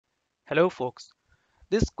Hello, folks.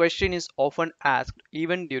 This question is often asked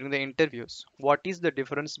even during the interviews. What is the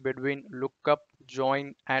difference between lookup,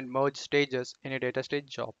 join, and merge stages in a data stage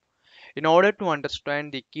job? In order to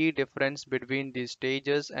understand the key difference between these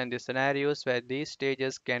stages and the scenarios where these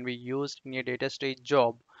stages can be used in a data stage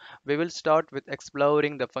job, we will start with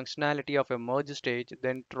exploring the functionality of a merge stage,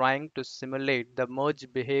 then trying to simulate the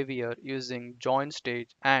merge behavior using join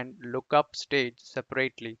stage and lookup stage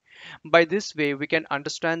separately. By this way, we can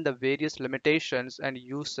understand the various limitations and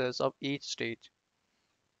uses of each stage.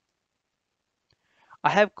 I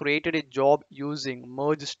have created a job using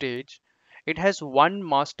merge stage. It has one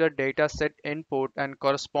master dataset input and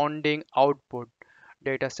corresponding output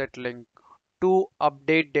dataset link, two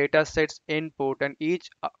update datasets input, and each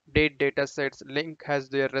update datasets link has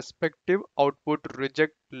their respective output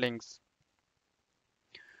reject links.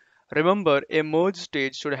 Remember, a merge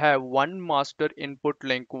stage should have one master input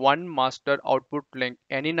link, one master output link,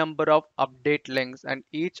 any number of update links, and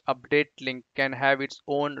each update link can have its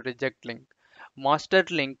own reject link. Master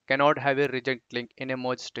link cannot have a reject link in a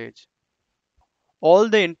merge stage. All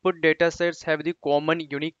the input datasets have the common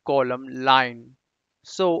unique column line.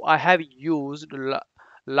 So I have used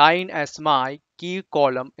line as my key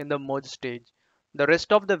column in the merge stage. The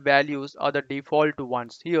rest of the values are the default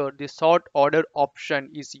ones. Here, the sort order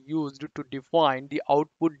option is used to define the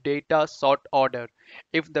output data sort order.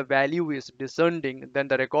 If the value is descending, then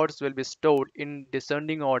the records will be stored in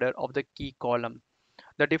descending order of the key column.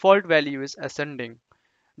 The default value is ascending.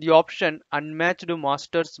 The option unmatched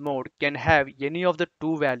masters mode can have any of the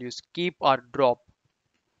two values, keep or drop.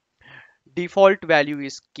 Default value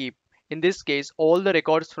is keep. In this case, all the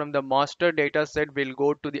records from the master dataset will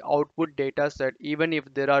go to the output dataset even if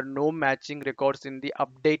there are no matching records in the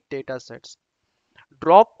update datasets.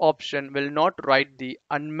 Drop option will not write the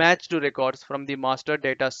unmatched records from the master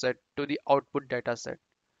dataset to the output dataset.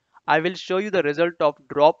 I will show you the result of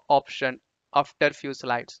drop option after few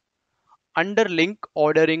slides. Under link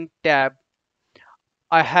ordering tab,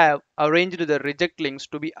 I have arranged the reject links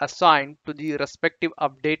to be assigned to the respective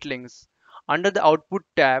update links. Under the output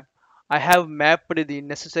tab, I have mapped the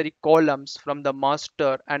necessary columns from the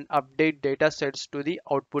master and update datasets to the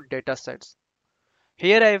output datasets.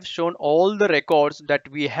 Here I have shown all the records that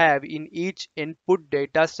we have in each input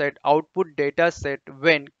dataset, output dataset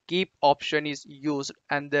when keep option is used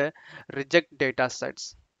and the reject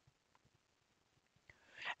datasets.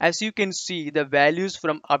 As you can see, the values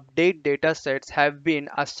from update datasets have been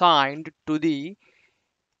assigned to the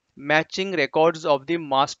matching records of the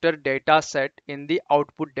master dataset in the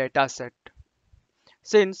output dataset.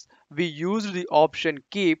 Since we used the option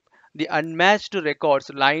keep, the unmatched records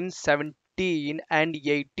lines 17 and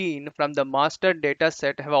 18 from the master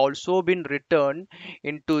dataset have also been returned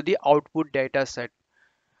into the output dataset.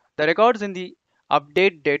 The records in the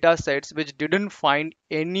update datasets which didn't find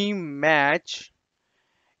any match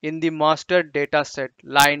in the master dataset,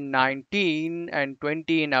 line 19 and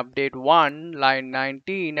 20 in update 1, line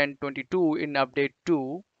 19 and 22 in update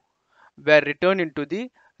 2 were returned into the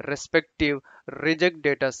respective reject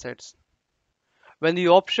datasets. When the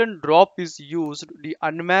option drop is used, the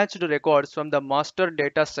unmatched records from the master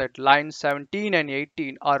dataset, lines 17 and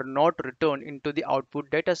 18 are not returned into the output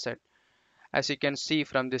dataset. As you can see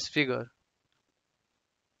from this figure,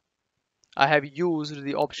 I have used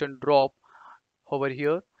the option drop over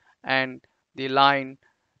here, and the line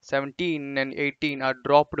 17 and 18 are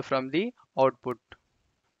dropped from the output.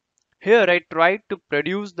 Here I tried to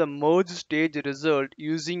produce the merge stage result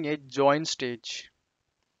using a join stage.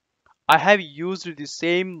 I have used the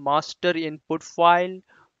same master input file,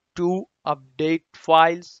 two update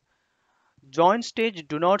files. Join stage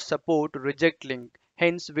do not support reject link,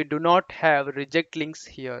 hence we do not have reject links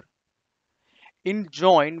here. In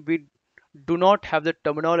join, we do not have the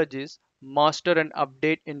terminologies master and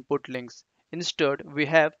update input links. Instead, we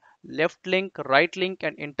have left link, right link,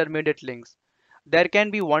 and intermediate links. There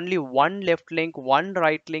can be only one left link, one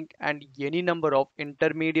right link, and any number of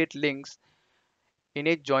intermediate links in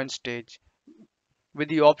a join stage with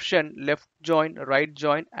the option left join, right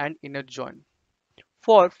join, and inner join.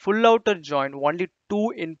 For full outer join, only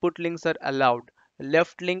two input links are allowed,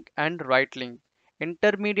 left link and right link.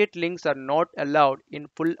 Intermediate links are not allowed in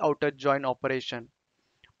full outer join operation.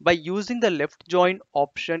 By using the left join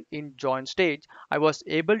option in join stage, I was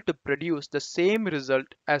able to produce the same result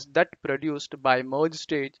as that produced by merge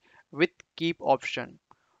stage with keep option.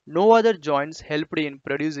 No other joins helped in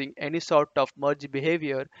producing any sort of merge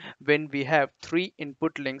behavior when we have three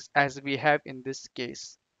input links as we have in this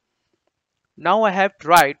case. Now I have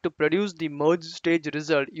tried to produce the merge stage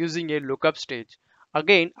result using a lookup stage.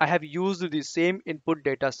 Again, I have used the same input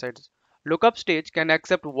datasets. Lookup stage can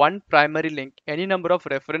accept one primary link, any number of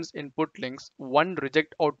reference input links, one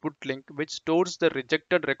reject output link which stores the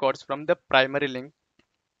rejected records from the primary link,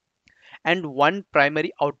 and one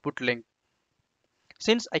primary output link.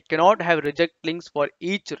 Since I cannot have reject links for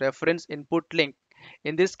each reference input link,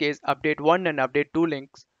 in this case update 1 and update 2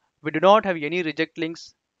 links, we do not have any reject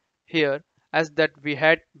links here as that we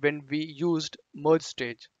had when we used merge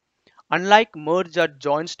stage. Unlike merge or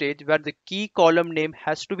join stage where the key column name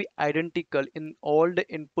has to be identical in all the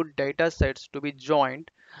input data sets to be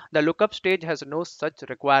joined, the lookup stage has no such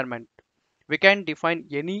requirement. We can define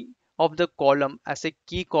any of the column as a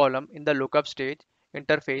key column in the lookup stage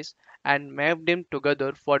interface and map them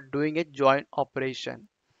together for doing a join operation.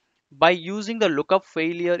 By using the lookup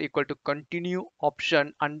failure equal to continue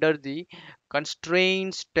option under the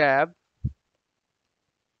constraints tab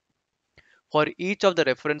for each of the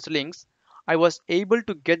reference links, I was able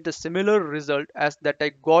to get the similar result as that I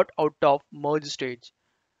got out of merge stage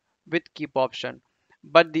with keep option.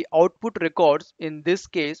 But the output records in this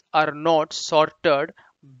case are not sorted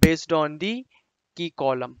based on the key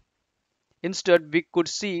column. Instead, we could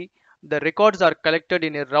see the records are collected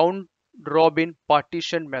in a round robin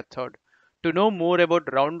partition method. To know more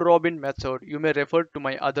about round robin method, you may refer to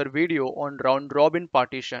my other video on round robin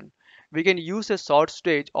partition. We can use a sort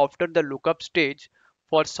stage after the lookup stage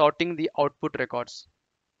for sorting the output records.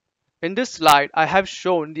 In this slide, I have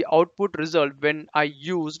shown the output result when I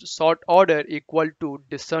used sort order equal to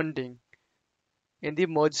descending in the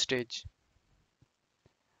merge stage.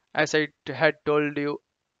 As I had told you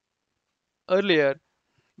earlier,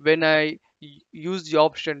 when I use the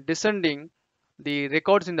option descending, the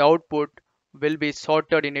records in the output will be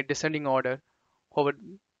sorted in a descending order over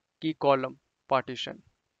key column partition.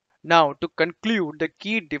 Now, to conclude the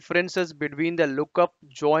key differences between the lookup,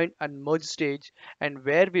 join, and merge stage and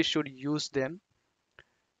where we should use them.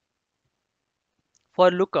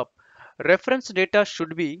 For lookup, reference data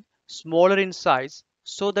should be smaller in size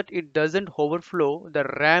so that it doesn't overflow the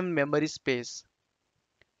RAM memory space.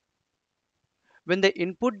 When the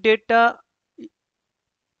input data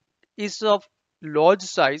is of large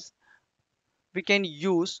size, we can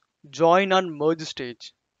use join on merge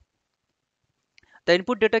stage. The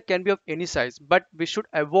input data can be of any size, but we should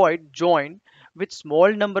avoid join with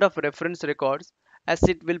small number of reference records as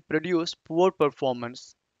it will produce poor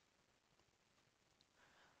performance.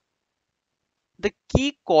 The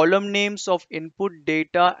key column names of input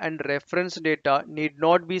data and reference data need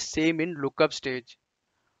not be same in lookup stage,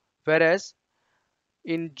 whereas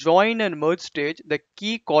in join and merge stage, the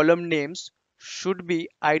key column names should be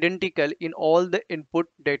identical in all the input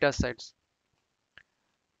data sets.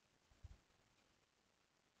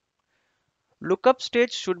 Lookup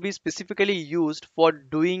stage should be specifically used for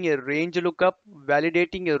doing a range lookup,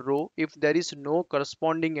 validating a row. If there is no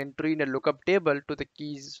corresponding entry in a lookup table to the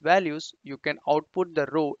keys values, you can output the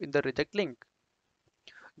row in the reject link.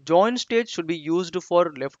 Join stage should be used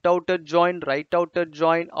for left outer join, right outer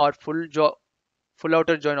join, or full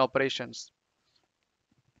outer join operations.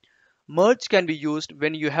 Merge can be used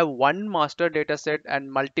when you have one master dataset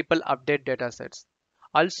and multiple update datasets.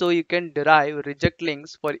 Also, you can derive reject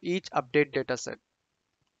links for each update dataset.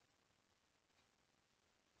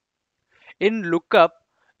 In lookup,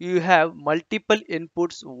 you have multiple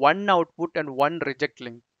inputs, one output, and one reject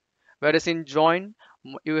link. Whereas in join,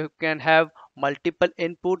 you can have multiple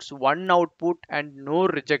inputs, one output, and no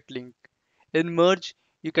reject link. In merge,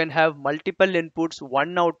 you can have multiple inputs,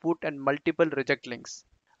 one output, and multiple reject links.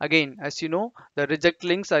 Again, as you know, the reject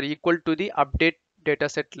links are equal to the update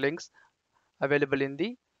dataset links available in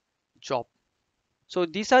the job. So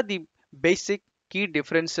these are the basic key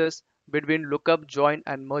differences between lookup, join,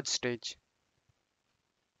 and merge stage.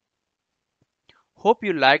 Hope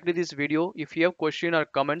you liked this video. If you have questions or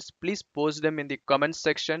comments, please post them in the comments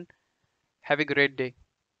section. Have a great day.